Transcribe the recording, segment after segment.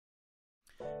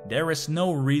there is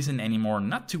no reason anymore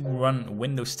not to run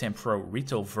Windows 10 Pro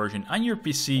retail version on your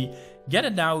PC. Get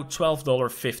it now,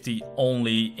 $12.50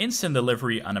 only, instant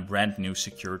delivery on a brand new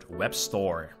secured web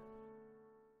store.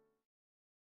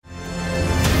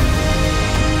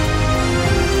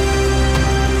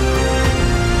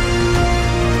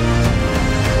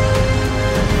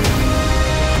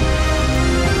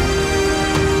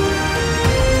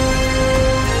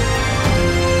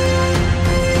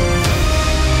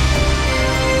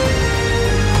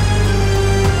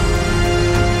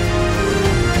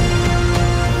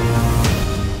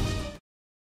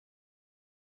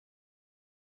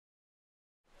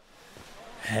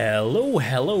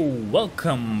 Hello,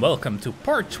 welcome to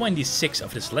part 26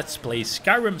 of this Let's Play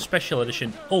Skyrim Special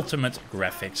Edition Ultimate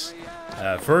Graphics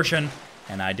version.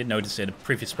 And I did notice in the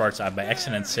previous parts I by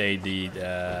accident say the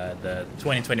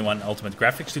 2021 Ultimate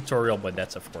Graphics tutorial, but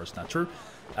that's of course not true.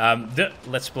 The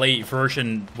Let's Play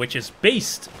version, which is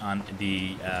based on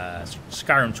the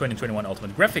Skyrim 2021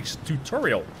 Ultimate Graphics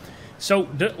tutorial. So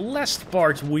the last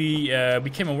part we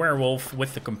became a werewolf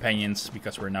with the companions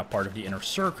because we're now part of the inner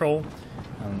circle.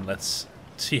 Let's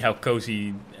see how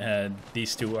cozy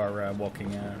these two are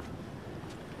walking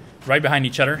right behind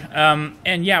each other.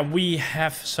 And yeah, we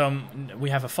have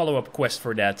a follow-up quest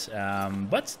for that.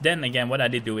 But then again, what I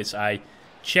did do is I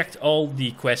checked all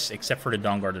the quests except for the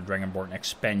Dawnguard, the Dragonborn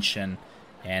expansion,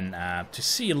 and to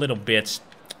see a little bit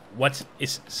what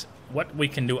we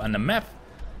can do on the map.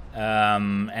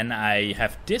 And I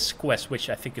have this quest, which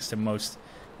I think is the most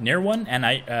near one. And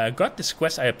I got this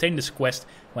quest. I obtained this quest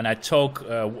when I talked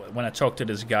to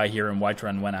this guy here in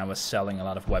Whiterun when I was selling a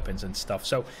lot of weapons and stuff.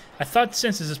 So I thought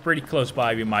since this is pretty close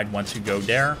by, we might want to go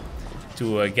there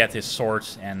to get his sword.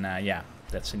 And yeah,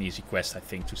 that's an easy quest I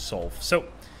think to solve. So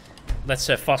let's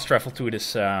fast travel to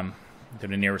this to the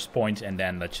nearest point, and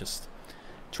then let's just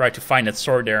try to find that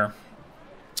sword there.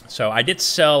 So I did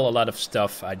sell a lot of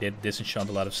stuff, I did disenchant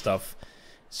a lot of stuff,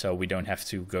 so we don't have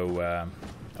to go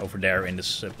over there in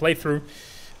this playthrough.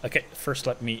 Okay, first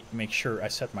let me make sure I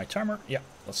set my timer. Yeah,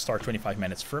 let's start 25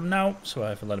 minutes from now, so I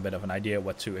have a little bit of an idea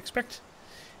what to expect.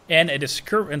 And it is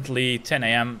currently 10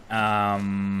 AM.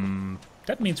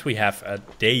 That means we have a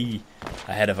day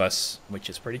ahead of us, which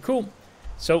is pretty cool.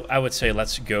 So I would say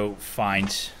let's go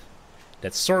find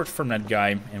that sword from that guy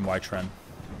in Whiterun.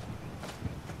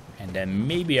 And then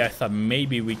maybe I thought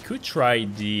maybe we could try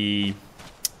the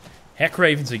Heck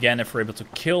Ravens again if we're able to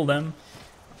kill them.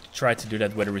 Try to do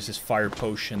that with a resist fire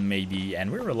potion maybe, and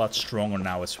we're a lot stronger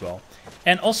now as well.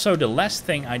 And also the last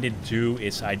thing I did do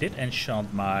is I did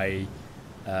enchant my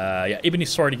ebony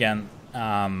sword again,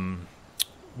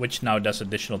 which now does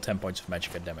additional 10 points of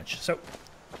magic damage. So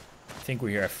I think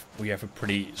we have a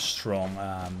pretty strong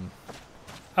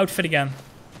outfit again.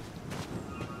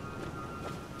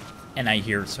 And I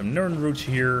hear some Nern roots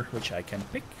here, which I can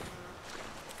pick.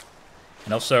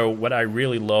 And also, what I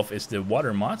really love is the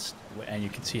water mods. And you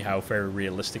can see how very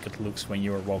realistic it looks when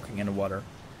you are walking in the water.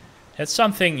 That's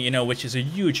something, you know, which is a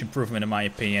huge improvement in my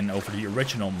opinion over the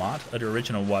original mod, the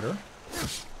original water.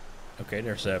 Okay,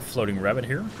 there's a floating rabbit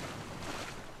here.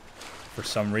 For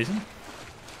some reason.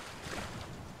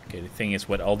 Okay, the thing is,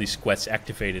 with all these quests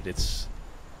activated, it's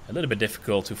a little bit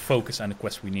difficult to focus on the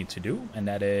quest we need to do. And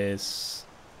that is...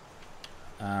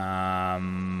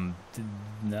 not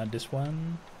this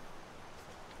one.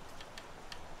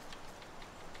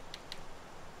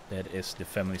 That is the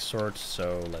family sword,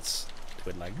 so let's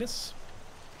do it like this.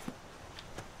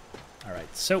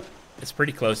 Alright, so it's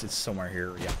pretty close, it's somewhere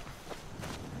here, yeah.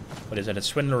 What is that, a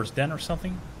Swindler's Den or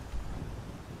something?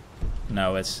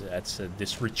 No, it's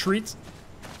this retreat.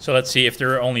 So let's see, if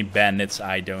there are only bandits,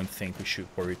 I don't think we should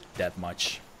worry that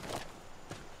much.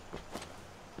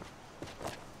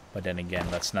 But then again,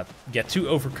 let's not get too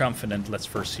overconfident. Let's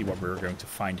first see what we're going to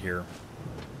find here.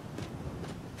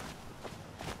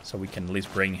 So we can at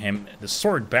least bring him the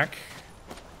sword back.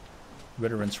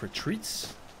 Veterans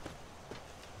retreats.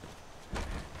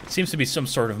 It seems to be some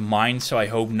sort of mine, so I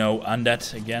hope no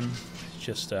undead again.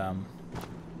 Just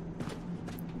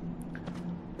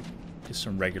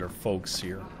some regular folks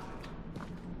here.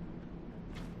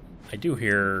 I do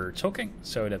hear talking,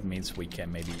 so that means we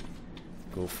can maybe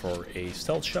go for a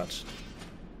stealth shot.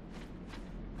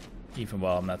 Even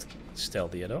while I'm not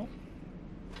stealthy at all.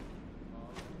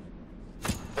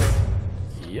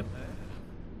 Yep.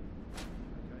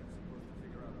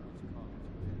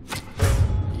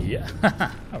 Yeah.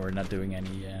 We're not doing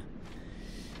any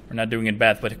we're not doing it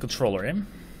bad with the controller in.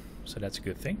 So that's a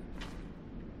good thing.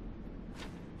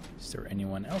 Is there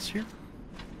anyone else here?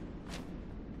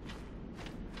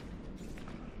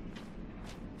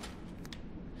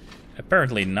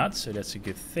 Apparently not, so that's a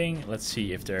good thing. Let's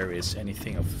see if there is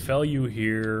anything of value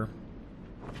here.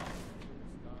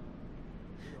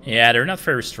 Yeah, they're not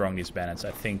very strong, these bandits.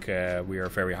 I think we are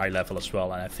very high level as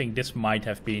well, and I think this might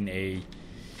have been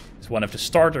it's one of the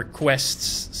starter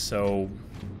quests, so...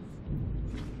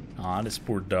 Ah, this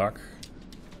poor dog.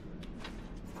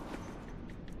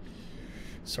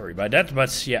 Sorry about that,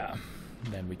 but yeah.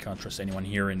 Then we can't trust anyone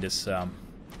here in this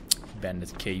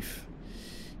bandit cave.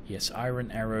 He has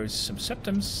iron arrows, some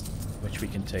septums, which we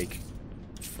can take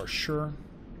for sure.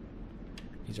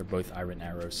 These are both iron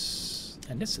arrows.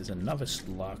 And this is a novice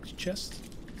locked chest.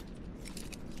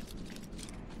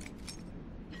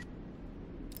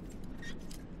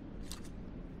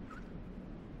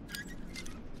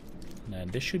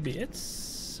 And this should be it.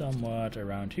 Somewhat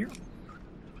around here.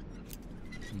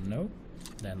 No.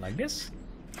 Then like this.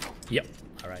 Yep.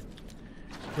 Alright.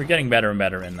 We're getting better and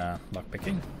better in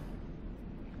lockpicking.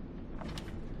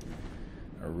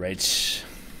 Alright.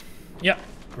 Yeah.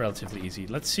 Relatively easy.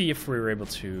 Let's see if we were able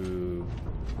to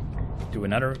do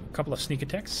another couple of sneak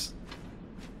attacks.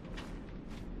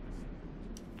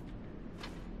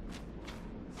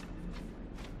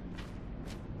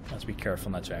 Let's be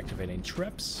careful not to activate any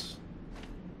traps.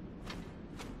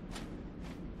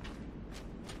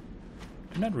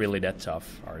 They're not really that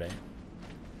tough, are they?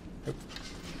 Nope.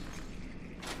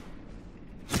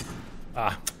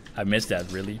 Ah, I missed that,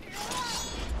 really.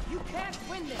 You can't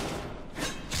win this.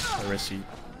 Where is he?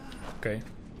 Okay.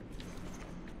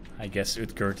 I guess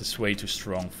Utgert is way too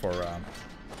strong for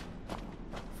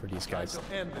these guys.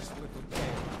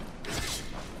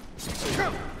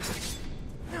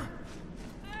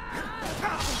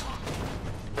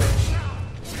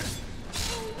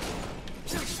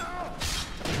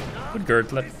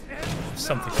 Utgert, let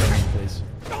something come in, please.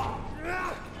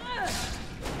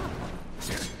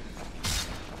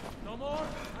 No more.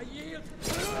 I yield.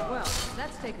 Well,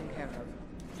 that's taken care of.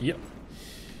 Yep.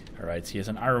 Alright, he has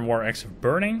an Iron War Axe of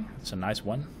Burning. It's a nice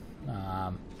one.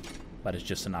 But it's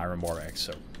just an Iron War Axe,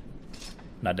 so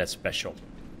not that special.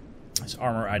 His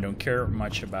armor I don't care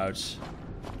much about.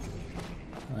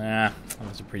 That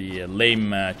was a pretty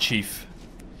lame chief.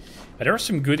 But there are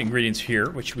some good ingredients here,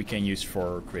 which we can use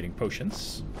for creating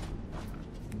potions.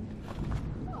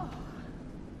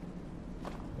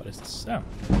 What is this? Oh.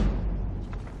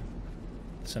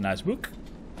 It's a nice book.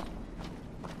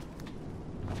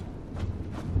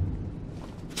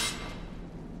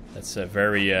 That's a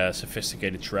very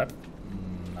sophisticated trap.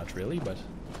 Not really, but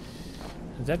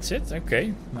that's it.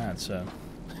 Okay, that's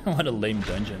what a lame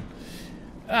dungeon.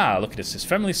 Ah, look at this. This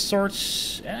family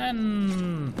swords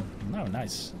and oh,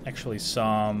 nice. Actually,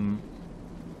 some.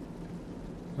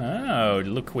 Oh,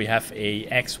 look, we have a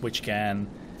axe which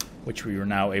we are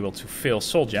now able to fill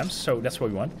soul gems. So that's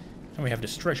what we want. And we have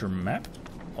this treasure map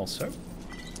also.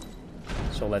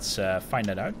 So let's find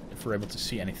that out if we're able to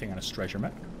see anything on this treasure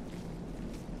map.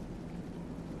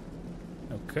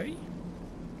 Okay.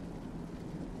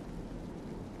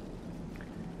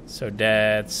 So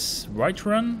that's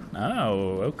Whiterun.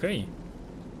 Oh, okay.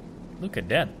 Look at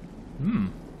that.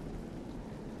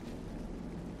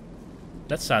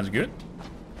 That sounds good.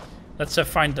 Let's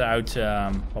find out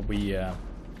what we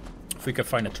if we can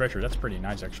find a treasure. That's pretty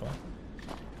nice, actually.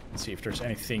 Let's see if there's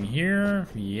anything here.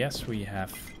 Yes, we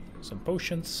have some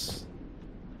potions.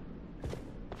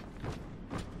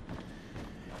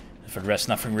 For the rest,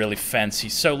 nothing really fancy.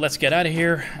 So let's get out of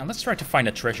here and let's try to find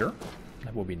a treasure.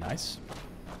 That would be nice.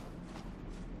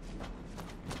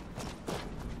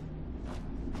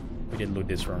 We did loot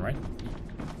this room, right?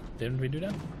 Didn't we do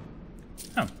that?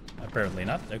 Oh, apparently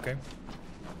not. Okay.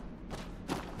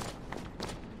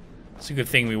 It's a good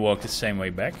thing we walked the same way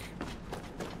back.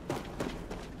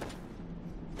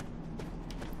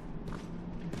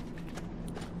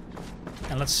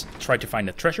 And let's try to find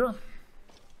a treasure.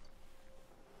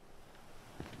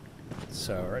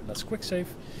 So, alright, let's quick save.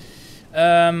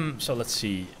 So let's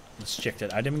see. Let's check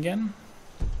that item again.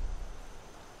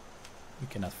 We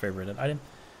cannot favorite that item.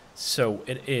 So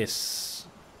it is.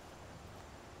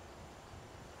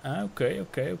 Okay.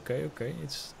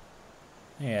 It's.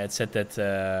 Yeah, it's at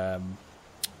that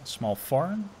small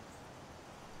farm.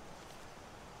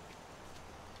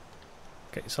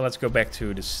 Okay, so let's go back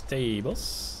to the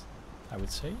stables, I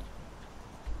would say.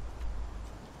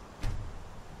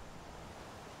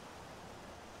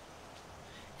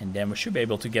 And then we should be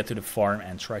able to get to the farm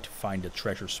and try to find the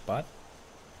treasure spot.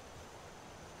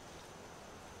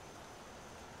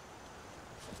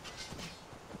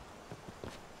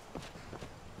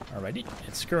 Alrighty,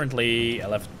 it's currently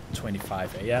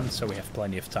 11:25 AM, so we have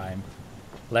plenty of time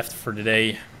left for the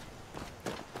day.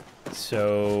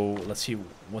 So let's see,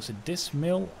 was it this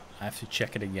mill? I have to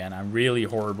check it again. I'm really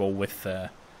horrible with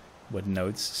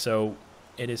notes. So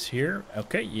it is here.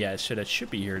 Okay, yeah, so that should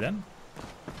be here then.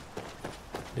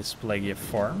 Display gift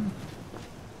farm.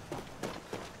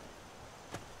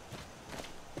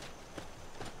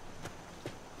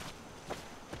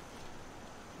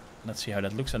 Let's see how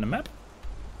that looks on the map.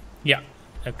 Yeah.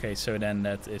 Okay, so then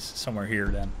that is somewhere here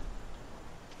then.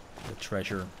 The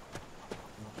treasure.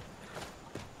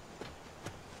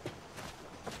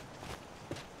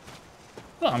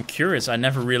 Well, I'm curious. I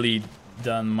never really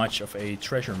done much of a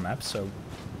treasure map, so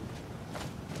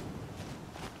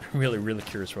I'm really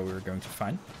curious what we were going to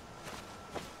find.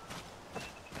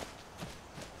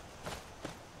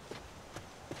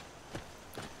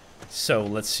 So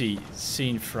let's see,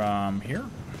 seen from here.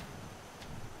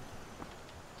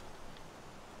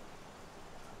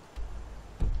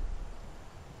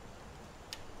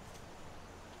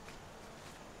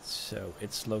 So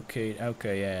it's located,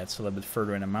 okay, yeah, it's a little bit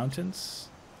further in the mountains.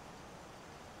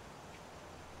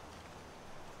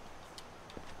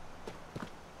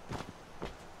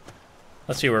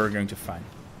 Let's see where we're going to find.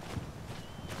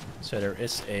 So there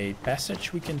is a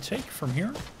passage we can take from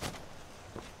here,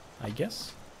 I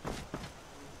guess.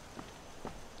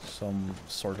 Some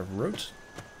sort of road.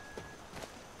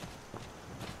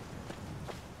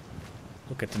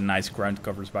 Look at the nice ground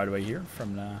covers, by the way, here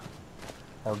from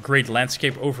our great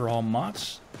landscape overhaul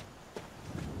mods.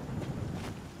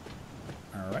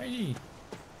 Alrighty.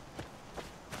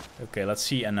 Okay, let's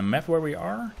see on the map where we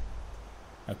are.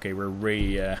 Okay, we're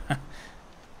way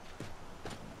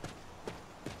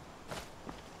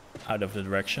out of the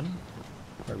direction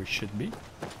where we should be.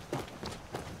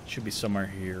 Should be somewhere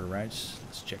here, right?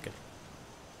 Let's check it.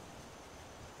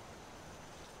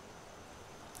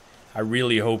 I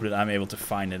really hope that I'm able to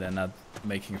find it and not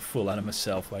making a fool out of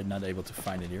myself by not able to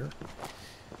find it here.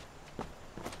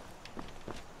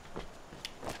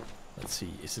 Let's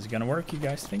see, is this gonna work, you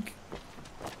guys think?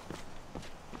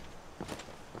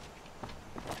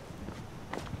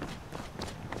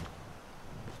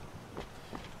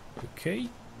 Okay.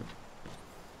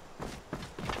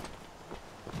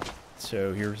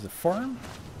 So here's the farm.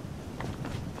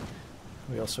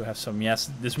 We also have some, yes,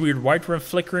 this weird white room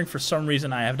flickering. For some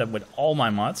reason I have that with all my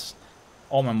mods.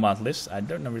 All my mod lists. I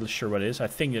don't know really sure what it is. I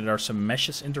think that there are some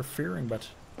meshes interfering, but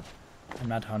I'm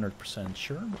not 100%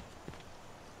 sure.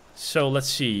 So let's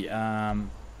see. We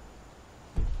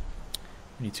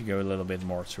need to go a little bit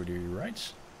more to the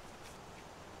right.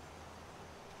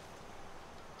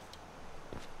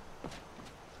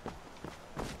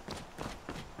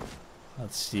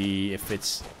 Let's see if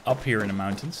it's up here in the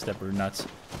mountains, that we're not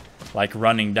like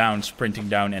running down, sprinting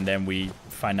down, and then we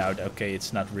find out, okay,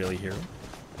 it's not really here.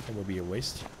 It will be a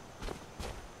waste.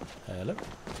 Hello.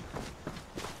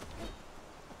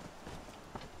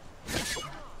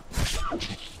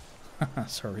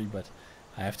 Sorry, but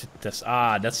I have to test.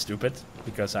 Ah, that's stupid,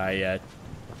 because I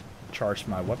charged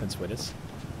my weapons with it.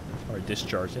 Or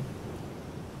discharged it,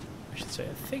 I should say.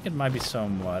 I think it might be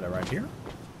somewhat around here.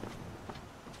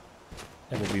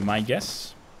 That would be my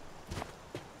guess.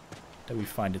 That we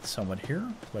find it somewhat here,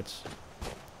 but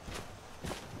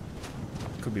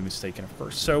could be mistaken, of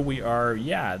course. So we are,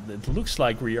 yeah, it looks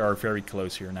like we are very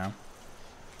close here now.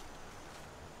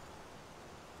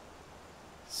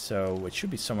 So it should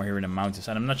be somewhere here in the mountains.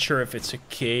 And I'm not sure if it's a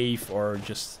cave or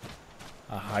just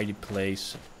a hiding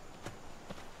place.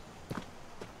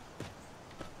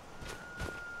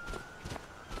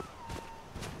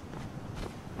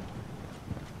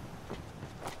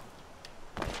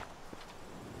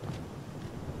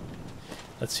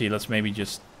 Let's see, let's maybe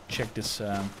just check this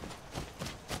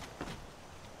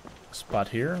spot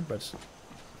here, but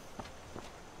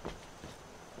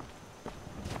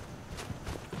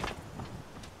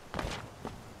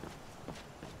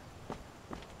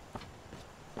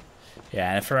yeah,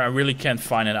 and if I really can't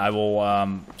find it, I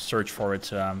will search for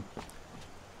it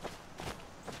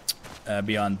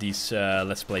beyond these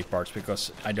Let's Play parts,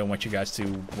 because I don't want you guys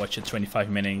to watch a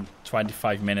 25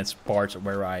 minutes part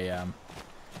where I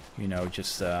you know,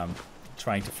 just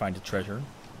trying to find the treasure.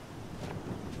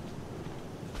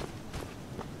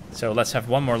 So let's have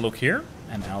one more look here,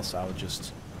 and else I'll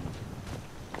just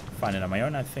find it on my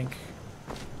own, I think.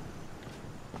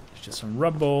 There's just some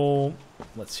rubble.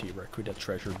 Let's see, where could that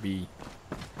treasure be?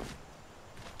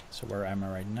 So where am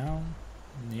I right now?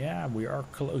 Yeah, we are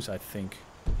close, I think.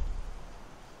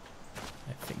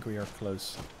 I think we are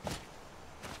close.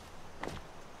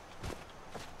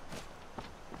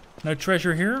 No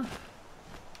treasure here.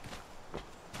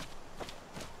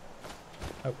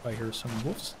 Oh, I hear some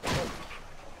wolves.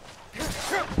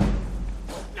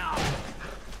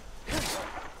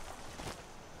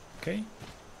 Okay.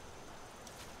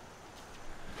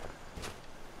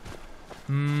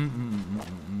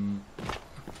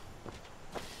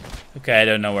 Okay, I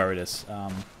don't know where it is.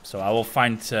 So I will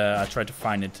find. I try to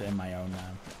find it in my own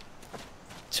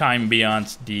time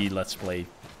beyond the Let's Play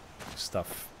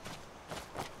stuff.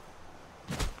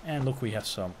 And look, we have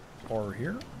some ore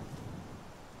here.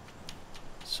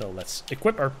 So let's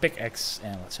equip our pickaxe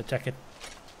and let's attack it.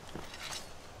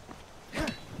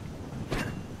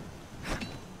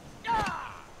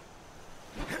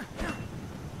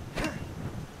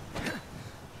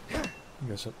 It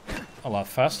goes a lot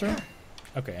faster.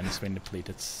 Okay, and it's been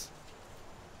depleted.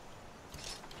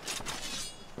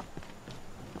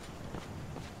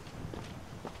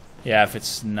 Yeah, if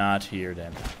it's not here,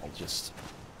 then I'll just...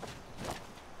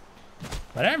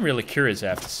 But I'm really curious, I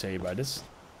have to say, about this.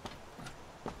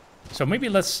 So maybe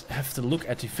let's have to look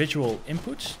at the visual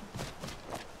inputs.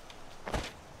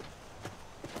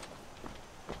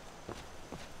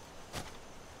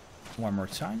 One more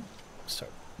time. So,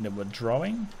 then we're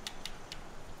drawing.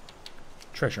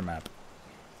 Treasure map.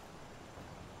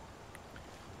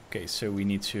 Okay, so we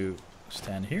need to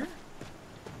stand here,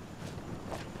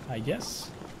 I guess.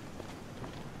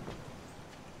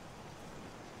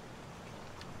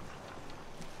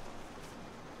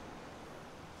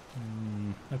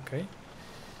 Okay.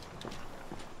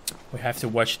 We have to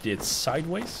watch it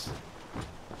sideways.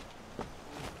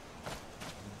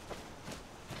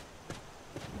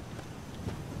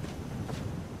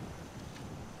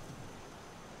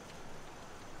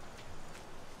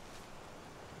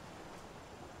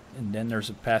 And then there's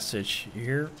a passage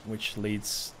here which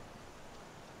leads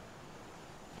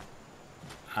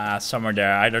somewhere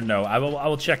there. I don't know. I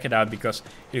will check it out, because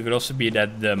it could also be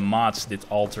that the mods did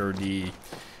alter the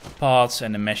paths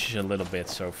and the meshes a little bit.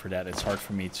 So for that, it's hard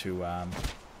for me to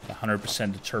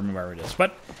 100% determine where it is.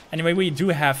 But anyway, we do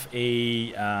have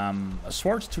a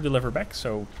sword to deliver back.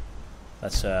 So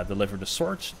let's deliver the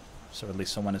sword. So at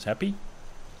least someone is happy.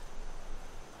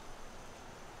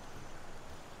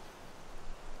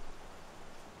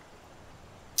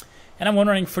 And I'm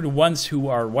wondering, for the ones who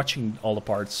are watching all the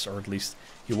parts, or at least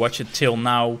you watch it till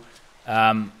now,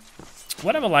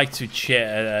 what I would like to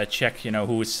check, you know,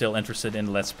 who is still interested in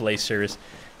the Let's Play series.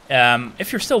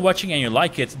 If you're still watching and you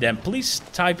like it, then please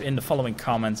type in the following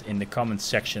comment in the comment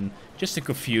section, just to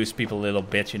confuse people a little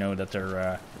bit, you know, that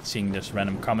they're seeing this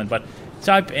random comment. But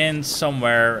type in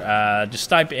somewhere, just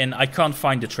type in, I can't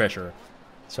find the treasure.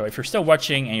 So if you're still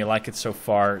watching and you like it so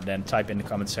far, then type in the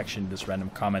comment section this random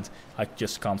comment, I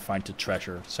just can't find the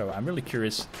treasure. So I'm really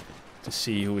curious to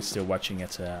see who is still watching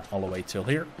it all the way till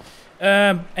here.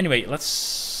 Anyway,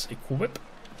 let's equip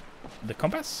the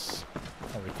compass.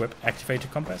 Or activate the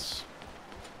compass.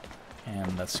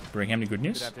 And let's bring him the good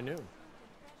news. Good afternoon.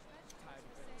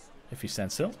 If he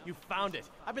stands still. You found it.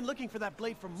 I've been looking for that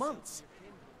blade for months.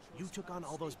 You took on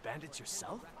all those bandits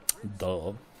yourself?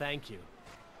 Duh. Thank you.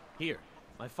 Here,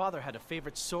 my father had a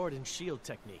favorite sword and shield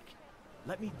technique.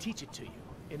 Let me teach it to you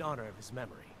in honor of his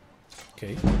memory.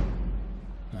 Okay.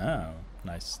 Oh,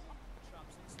 nice.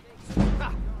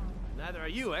 Ha! Neither are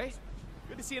you, eh?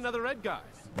 Good to see another red guard.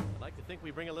 I'd like to think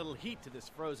we bring a little heat to this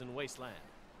frozen wasteland.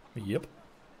 Yep.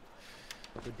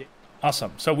 Good day.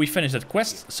 Awesome. So we finished that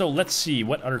quest. So let's see,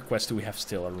 what other quests do we have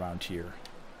still around here?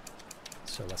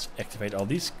 So let's activate all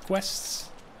these quests.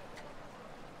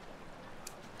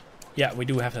 Yeah, we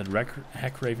do have that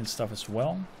hack raven stuff as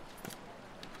well.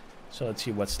 So let's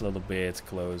see what's a little bit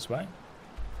close by.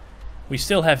 We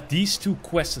still have these two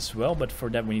quests as well, but for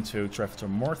that we need to travel to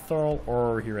Morthal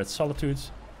or here at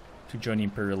Solitudes to join the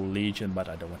Imperial Legion, but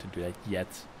I don't want to do that yet.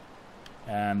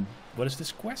 What is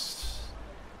this quest?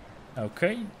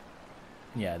 Okay.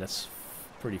 Yeah, that's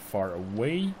pretty far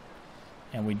away.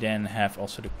 And we then have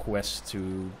also the quest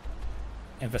to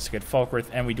investigate Falkreath,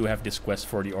 and we do have this quest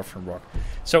for the Orphan Rock.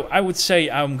 So I would say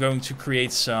I'm going to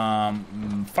create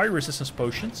some fire resistance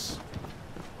potions.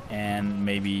 And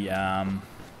maybe...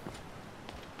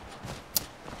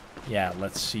 yeah,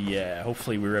 let's see.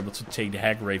 Hopefully we're able to take the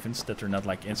Hag Ravens, that they're not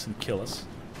like instant killers.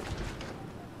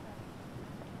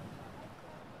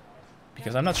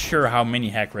 Because I'm not sure how many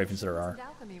Hag Ravens there are.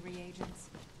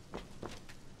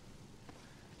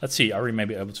 Let's see, are we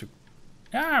maybe able to...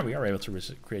 Ah, we are able to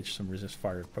create some resist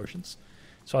fire potions.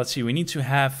 So let's see, we need to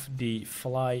have the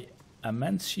Fly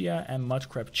Amentia and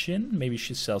Mudcrab Chin. Maybe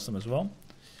she sells them as well.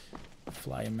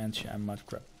 Fly Amentia and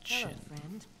Mudcrab Chin. Hello,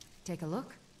 friend. Take a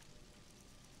look.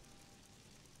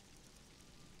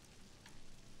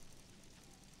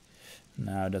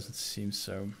 No, it doesn't seem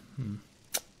so.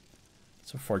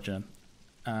 It's unfortunate.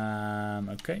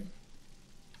 Okay.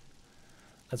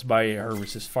 Let's buy her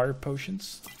resist fire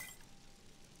potions.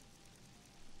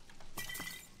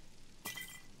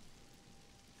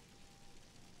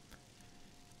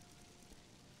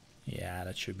 Yeah,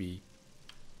 that should be...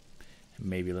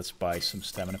 Maybe let's buy some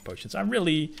stamina potions. I'm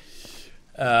really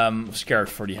scared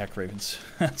for the Hack Ravens,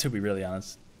 to be really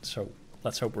honest. So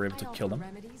let's hope we're able to kill them.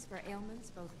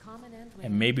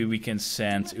 And maybe we can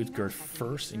send Utgard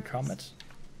first in combat.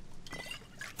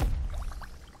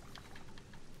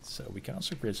 So we can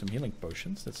also create some healing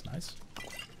potions. That's nice.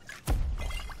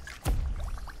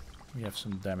 We have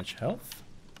some damage health.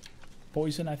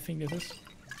 Poison, I think it is.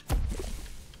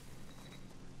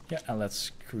 Yeah, and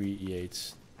let's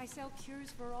create... I sell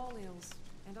cures for all ills,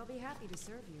 and I'll be happy to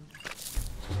serve you.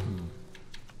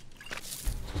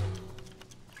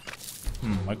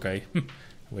 Okay.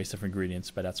 Waste of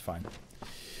ingredients, but that's fine.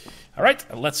 Alright,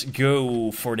 let's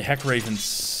go for the Hack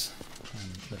Ravens.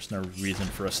 There's no reason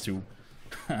for us to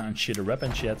unshit our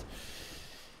weapons yet.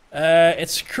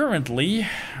 It's currently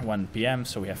 1 PM,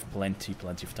 so we have plenty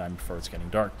of time before it's getting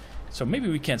dark. So maybe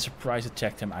we can surprise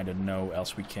attack them, I don't know,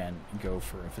 else we can go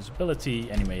for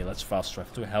invisibility. Anyway, let's fast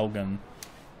travel to Helgen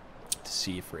to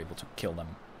see if we're able to kill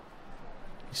them.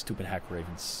 These stupid Hack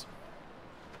Ravens.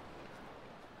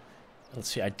 Let's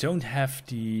see, I don't have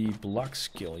the block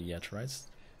skill yet, right?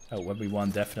 Oh, what we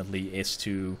want definitely is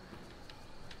to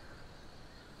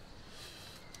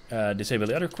disable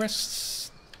the other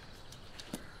quests.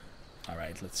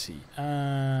 Alright, let's see.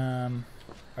 Are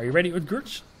you ready,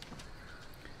 Utgard?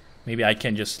 Maybe I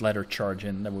can just let her charge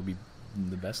in. That would be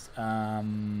the best.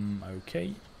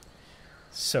 Okay.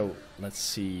 So, let's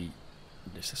see.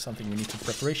 This is something we need to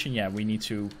preparation. Yeah, we need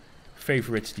to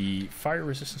favorite the fire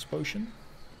resistance potion.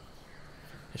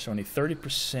 It's only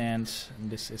 30%.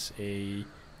 And this is a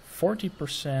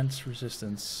 40%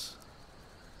 resistance.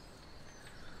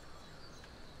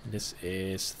 This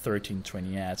is 1320.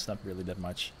 Yeah, it's not really that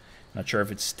much. Not sure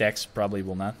if it stacks. Probably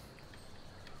will not.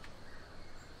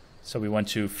 So we want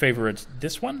to favorite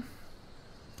this one.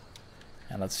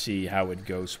 And let's see how it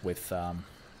goes with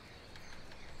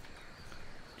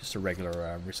just a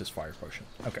regular resist fire potion.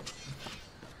 Okay.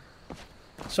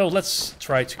 So let's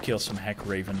try to kill some Hack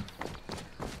Raven.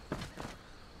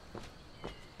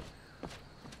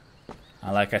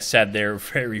 Like I said, they're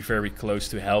very close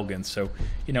to Helgen. So,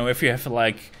 you know, if you have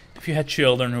if you had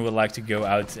children who would like to go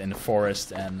out in the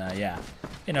forest and yeah,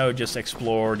 you know, just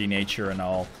explore the nature and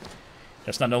all.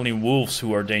 There's not only wolves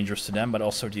who are dangerous to them, but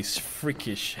also these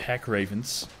freakish Hack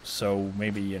Ravens. So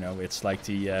maybe, you know, it's like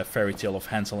the fairy tale of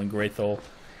Hansel and Gretel.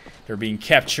 They're being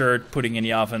captured, putting in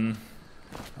the oven.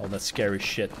 All that scary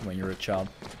shit when you're a child.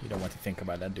 You don't want to think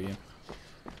about that, do you?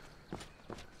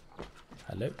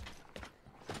 Hello?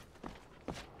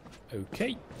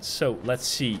 Okay, so let's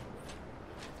see.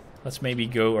 Let's maybe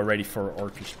go already for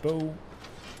Orcish Bow.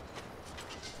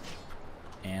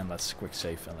 And let's quick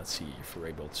save and let's see if we're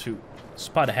able to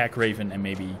spot a Hack Raven and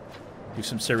maybe do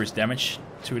some serious damage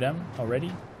to them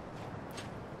already.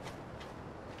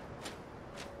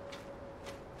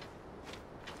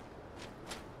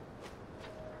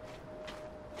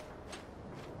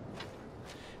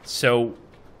 So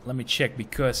let me check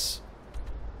because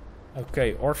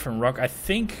okay, Orphan Rock, I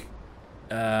think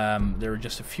there are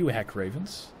just a few Hack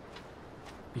Ravens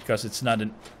because it's not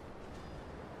an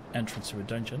entrance to a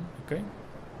dungeon. Okay.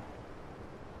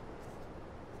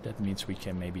 That means we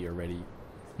can maybe already...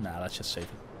 Nah, let's just save it.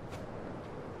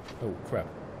 Oh, crap.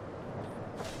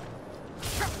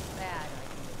 Bad.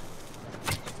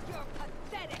 You're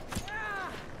pathetic.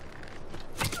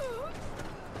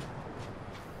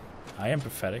 I am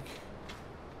pathetic.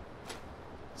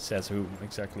 Says who,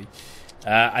 exactly.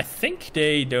 I think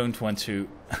they don't want to...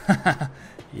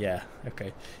 Yeah,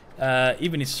 okay.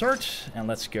 Even his sword, and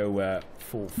let's go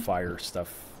full fire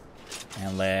stuff.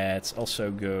 And let's also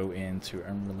go into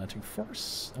Unrelenting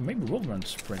Force. Maybe Wildrun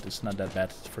Sprint is not that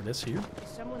bad for this here. Is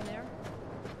someone there?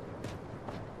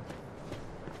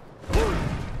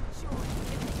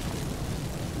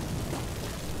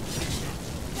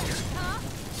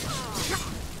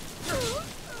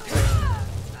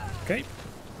 Okay.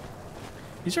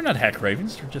 These are not Hack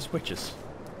Ravens, they're just witches.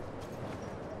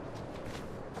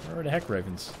 Where are the Hack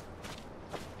Ravens?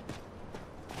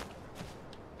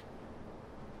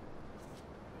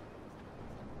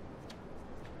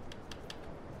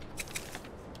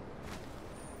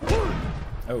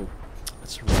 Oh,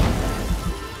 that's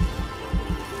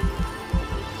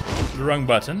the wrong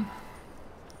button.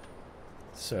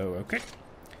 So, okay.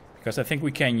 Because I think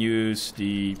we can use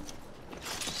the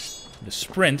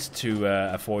sprint to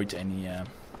avoid any...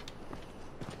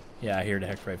 Yeah, I hear the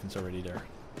Hack Raven's already there.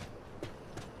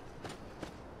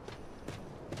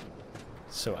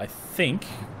 So I think...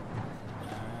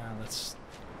 let's...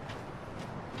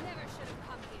 Never should have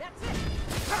come here. That's it.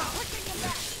 Pushing him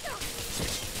back.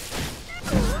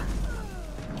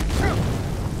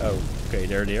 Oh, okay,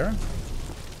 there they are.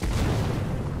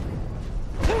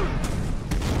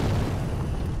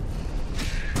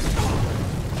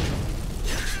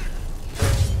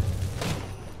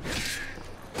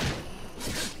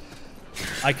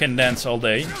 I can dance all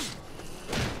day.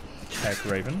 Heck,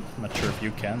 Raven. I'm not sure if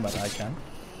you can, but I can.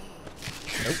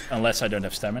 Nope, unless I don't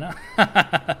have stamina.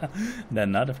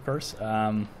 Then not, of course.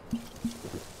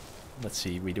 Let's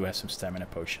see, we do have some stamina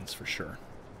potions for sure.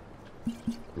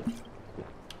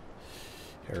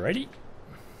 Alrighty.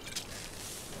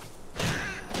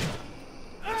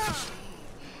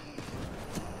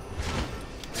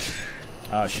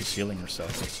 Oh, she's healing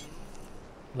herself.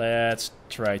 Let's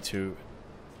try to...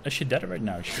 Is she dead right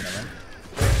now? She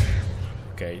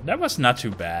okay, that was not too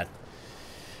bad.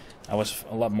 I was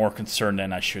a lot more concerned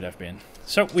than I should have been.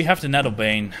 So, we have the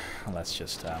Nettlebane. Let's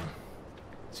just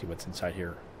see what's inside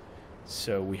here.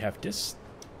 So, we have this.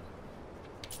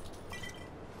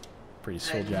 Pretty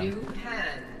soul gem. A new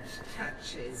hand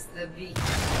touches the beat.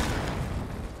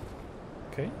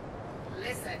 Okay.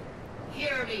 Listen,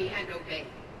 hear me and obey.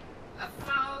 A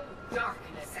foul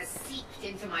darkness has seeped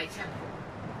into my temple.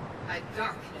 A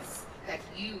darkness that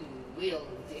you will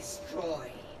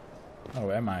destroy. Oh,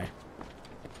 am I?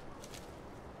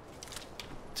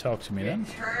 Talk to me then.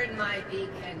 Return my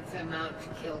beacon to Mount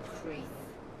Kilcreath.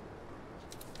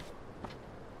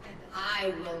 And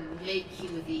I will make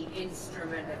you the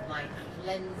instrument of my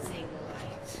cleansing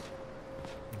light.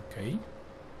 Okay.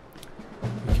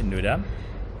 We can do that.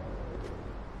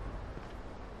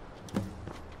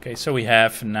 Okay, so we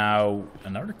have now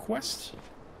another quest.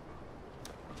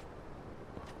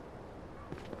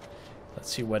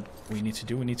 Let's see what we need to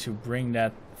do. We need to bring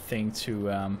that thing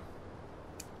to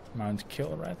Mount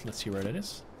Kilcreath. Let's see where that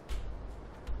is.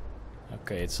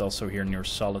 Okay, it's also here near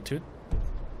Solitude.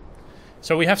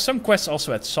 So we have some quests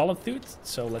also at Solitude.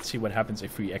 So let's see what happens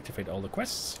if we activate all the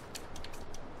quests.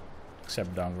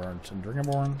 Except Downward and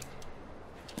Dragonborn.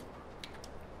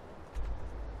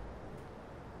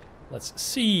 Let's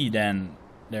see then.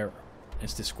 There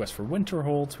is this quest for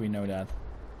Winterhold. We know that.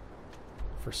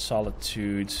 For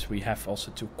Solitude, we have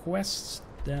also 2 quests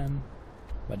then.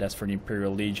 But that's for the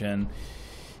Imperial Legion.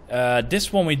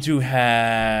 This one we do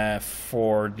have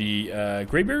for the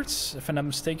Greybeards, if I'm not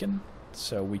mistaken.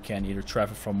 So we can either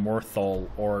travel from Morthal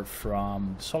or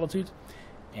from Solitude.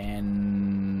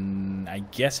 And I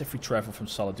guess if we travel from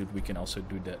Solitude, we can also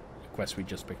do the quest we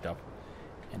just picked up.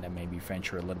 And then maybe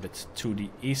venture a little bit to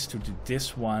the east to do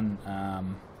this one.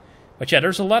 But yeah,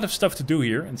 there's a lot of stuff to do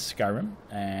here in Skyrim.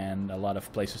 And a lot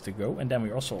of places to go. And then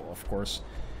we also, of course,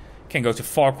 can go to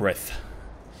Fogwrath.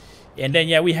 And then,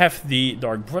 yeah, we have the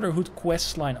Dark Brotherhood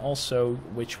quest line also,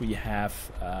 which we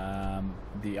have,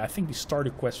 I think we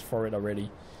started quest for it already.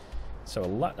 So a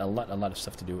lot of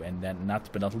stuff to do. And then,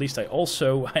 but not least, I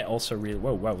also really,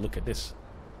 whoa, wow, look at this.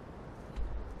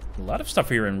 A lot of stuff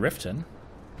here in Riften.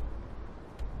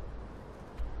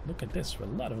 Look at this, a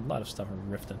lot of stuff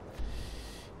in Riften.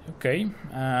 Okay,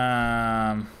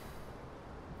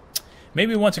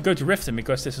 maybe we want to go to Riften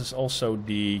because this is also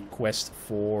the quest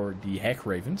for the Hag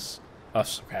Ravens.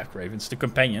 Hag Ravens, the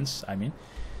companions, I mean.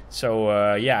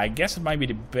 So, yeah, I guess it might be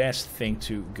the best thing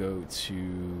to go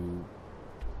to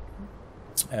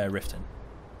Riften.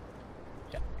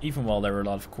 Yeah, even while there are a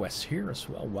lot of quests here as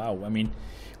well. Wow, I mean,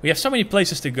 we have so many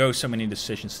places to go, so many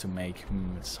decisions to make.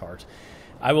 It's hard.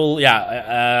 I will,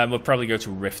 yeah, we'll probably go to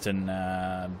Riften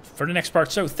for the next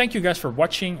part. So thank you guys for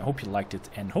watching. I hope you liked it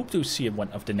and hope to see you in one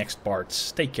of the next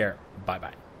parts. Take care.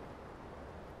 Bye-bye.